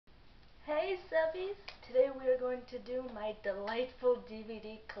Hey subbies! Today we are going to do my delightful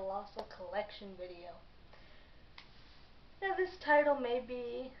DVD Colossal Collection video. Now this title may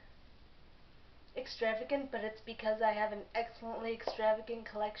be extravagant, but it's because I have an excellently extravagant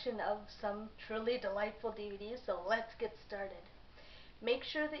collection of some truly delightful DVDs, so let's get started. Make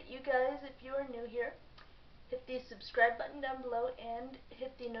sure that you guys, if you are new here, hit the subscribe button down below and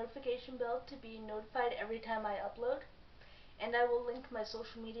hit the notification bell to be notified every time I upload. And I will link my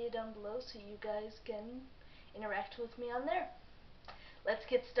social media down below so you guys can interact with me on there. Let's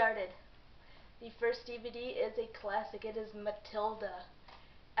get started. The first DVD is a classic. It is Matilda.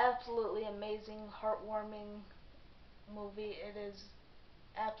 Absolutely amazing, heartwarming movie. It is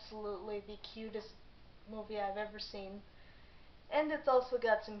absolutely the cutest movie I've ever seen. And it's also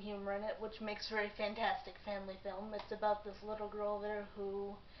got some humor in it, which makes for a fantastic family film. It's about this little girl there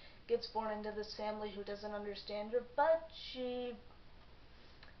who gets born into this family who doesn't understand her, but she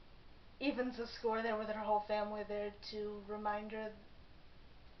evens the score there with her whole family there to remind her,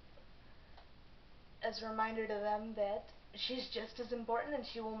 as a reminder to them that she's just as important and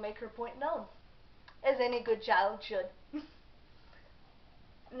she will make her point known, as any good child should.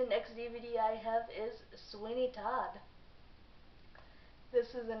 The next DVD I have is Sweeney Todd. This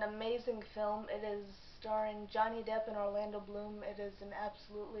is an amazing film. It is starring Johnny Depp and Orlando Bloom. It is an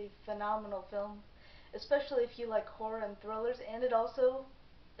absolutely phenomenal film, especially if you like horror and thrillers, and it also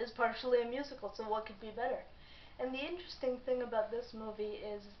is partially a musical, so what could be better? And the interesting thing about this movie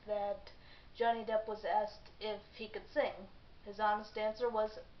is that Johnny Depp was asked if he could sing. His honest answer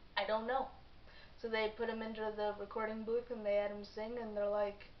was, I don't know. So they put him into the recording booth and they had him sing, and they're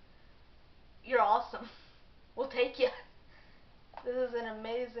like, you're awesome. We'll take you. This is an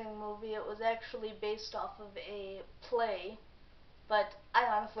amazing movie. It was actually based off of a play, but I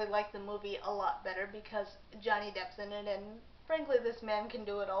honestly like the movie a lot better because Johnny Depp's in it, and frankly this man can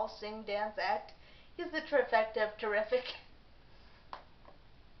do it all: sing, dance, act. He's the trifecta of terrific.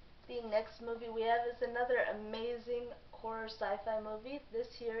 The next movie we have is another amazing horror sci-fi movie. This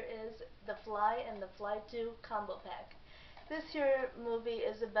here is The Fly and The Fly 2 Combo Pack. This here movie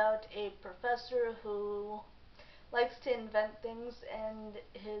is about a professor who likes to invent things, and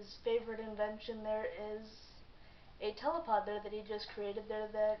his favorite invention there is a telepod there that he just created there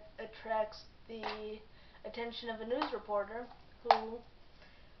that attracts the attention of a news reporter who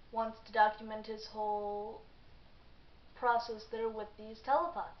wants to document his whole process there with these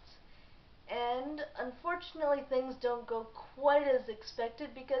telepods. And unfortunately things don't go quite as expected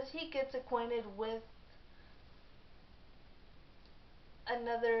because he gets acquainted with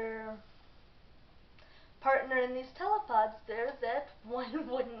another partner in these telepods there that one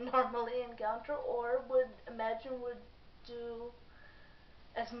wouldn't normally encounter or would imagine would do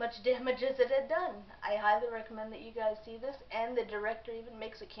as much damage as it had done. I highly recommend that you guys see this, and the director even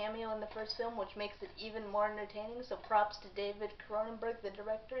makes a cameo in the first film, which makes it even more entertaining, so props to David Cronenberg, the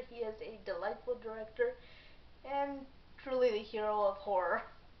director. He is a delightful director and truly the hero of horror.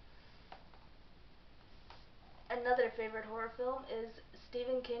 Another favorite horror film is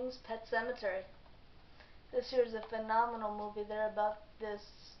Stephen King's Pet Sematary. This here is a phenomenal movie. They're about this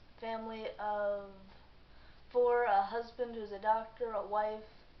family of four: a husband who's a doctor, a wife,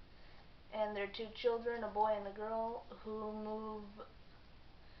 and their two children, a boy and a girl, who move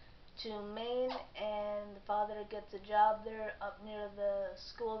to Maine, and the father gets a job there up near the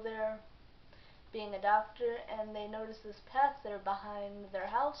school there, being a doctor, and they notice this path there behind their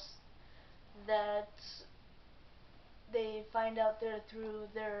house that they find out there through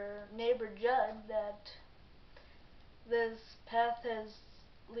their neighbor Judd that this path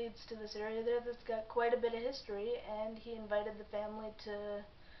leads to this area there that's got quite a bit of history, and he invited the family to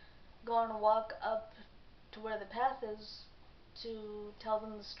go on a walk up to where the path is to tell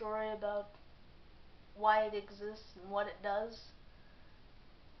them the story about why it exists and what it does.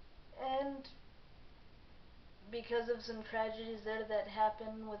 And because of some tragedies there that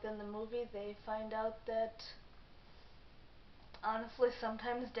happen within the movie, they find out that honestly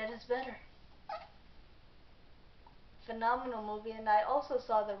sometimes dead is better. Phenomenal movie, and I also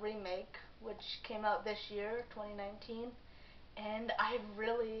saw the remake, which came out this year, 2019, and I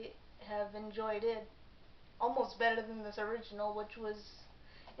really have enjoyed it almost better than this original, which was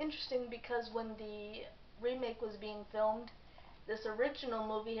interesting because when the remake was being filmed, this original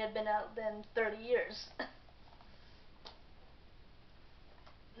movie had been out then 30 years.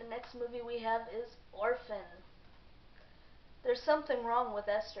 The next movie we have is Orphan. There's Something Wrong with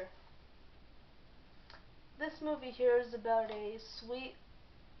Esther. This movie here is about a sweet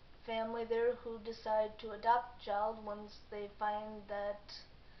family there who decide to adopt a child once they find that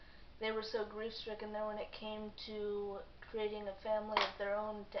they were so grief-stricken there when it came to creating a family of their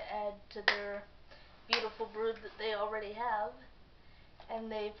own to add to their beautiful brood that they already have,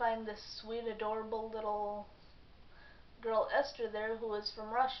 and they find this sweet, adorable little girl Esther there who is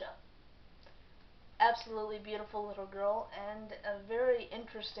from Russia. Absolutely beautiful little girl, and a very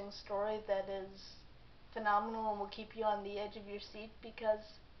interesting story that is phenomenal and will keep you on the edge of your seat because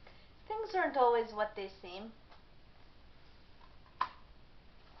things aren't always what they seem.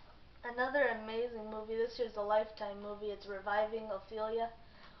 Another amazing movie, this year's a Lifetime movie, it's reviving Ophelia,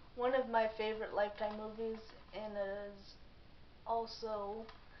 one of my favorite Lifetime movies, and it is also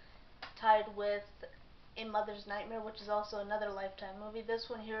tied with A Mother's Nightmare, which is also another Lifetime movie. This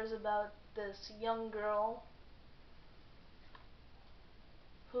one here is about this young girl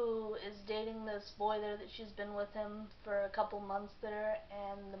who is dating this boy there that she's been with him for a couple months there,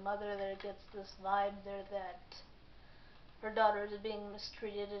 and the mother there gets this vibe there that her daughter is being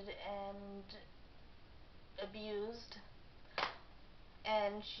mistreated and abused,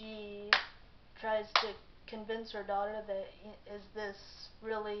 and she tries to convince her daughter that is this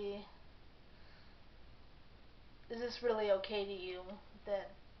really okay to you,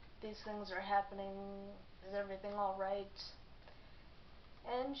 that these things are happening, is everything alright?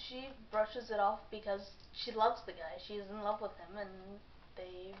 And she brushes it off because she loves the guy, she's in love with him, and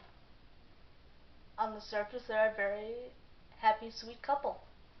they, on the surface, they're a very happy, sweet couple.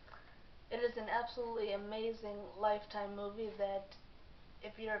 It is an absolutely amazing Lifetime movie that,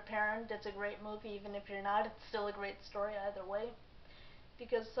 if you're a parent, it's a great movie. Even if you're not, it's still a great story either way,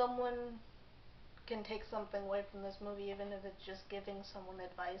 because someone can take something away from this movie, even if it's just giving someone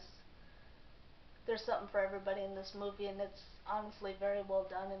advice. There's something for everybody in this movie, and it's honestly very well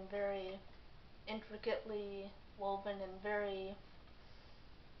done and very intricately woven and very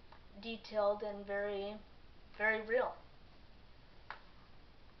detailed and very, very real.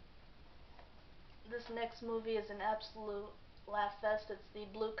 This next movie is an absolute laugh fest. It's the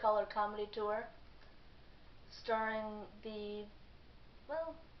Blue Collar Comedy Tour, starring the,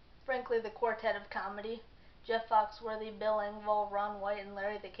 well, frankly, the quartet of comedy. Jeff Foxworthy, Bill Engvall, Ron White, and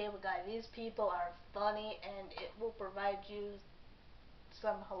Larry the Cable Guy. These people are funny, and it will provide you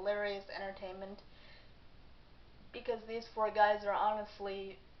some hilarious entertainment, because these four guys are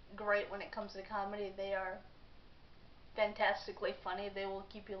honestly great when it comes to comedy. They are fantastically funny. They will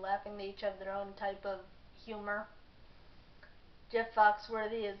keep you laughing. They each have their own type of humor. Jeff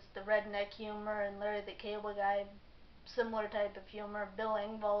Foxworthy is the redneck humor, and Larry the Cable Guy, similar type of humor. Bill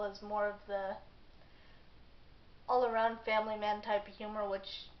Engvall is more of the all-around family man type of humor,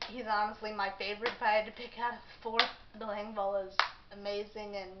 which he's honestly my favorite if I had to pick out of the four. Bill Engvall is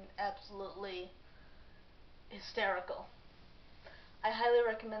amazing and absolutely hysterical. I highly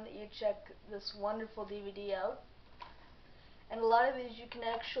recommend that you check this wonderful DVD out. And a lot of these you can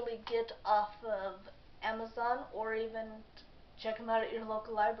actually get off of Amazon, or even check them out at your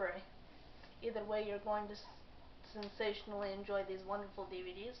local library. Either way, you're going to sensationally enjoy these wonderful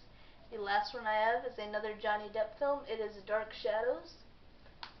DVDs. The last one I have is another Johnny Depp film. It is Dark Shadows.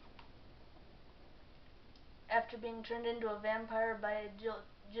 After being turned into a vampire by a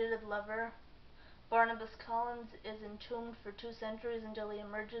jilted lover, Barnabas Collins is entombed for 2 centuries until he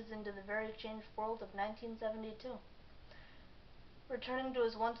emerges into the very changed world of 1972. Returning to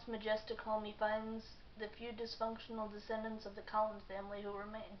his once majestic home, he finds the few dysfunctional descendants of the Collins family who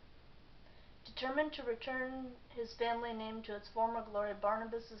remain. Determined to return his family name to its former glory,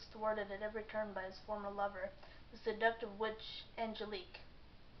 Barnabas is thwarted at every turn by his former lover, the seductive witch Angelique.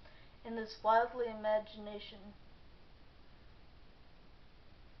 In this wildly imagination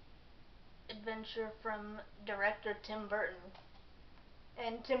adventure from director Tim Burton.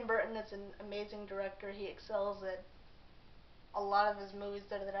 And Tim Burton is an amazing director. He excels at a lot of his movies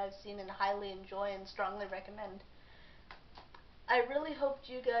that I've seen and highly enjoy and strongly recommend. I really hoped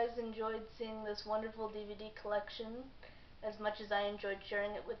you guys enjoyed seeing this wonderful DVD collection as much as I enjoyed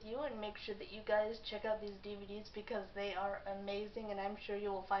sharing it with you, and make sure that you guys check out these DVDs because they are amazing, and I'm sure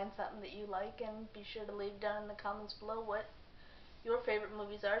you will find something that you like, and be sure to leave down in the comments below what your favorite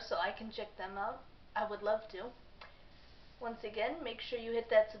movies are so I can check them out. I would love to. Once again, make sure you hit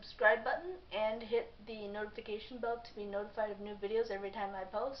that subscribe button and hit the notification bell to be notified of new videos every time I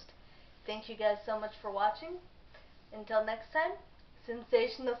post. Thank you guys so much for watching. Until next time,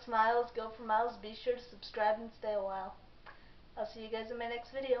 sensational smiles go for miles. Be sure to subscribe and stay a while. I'll see you guys in my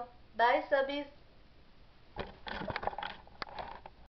next video. Bye, subbies!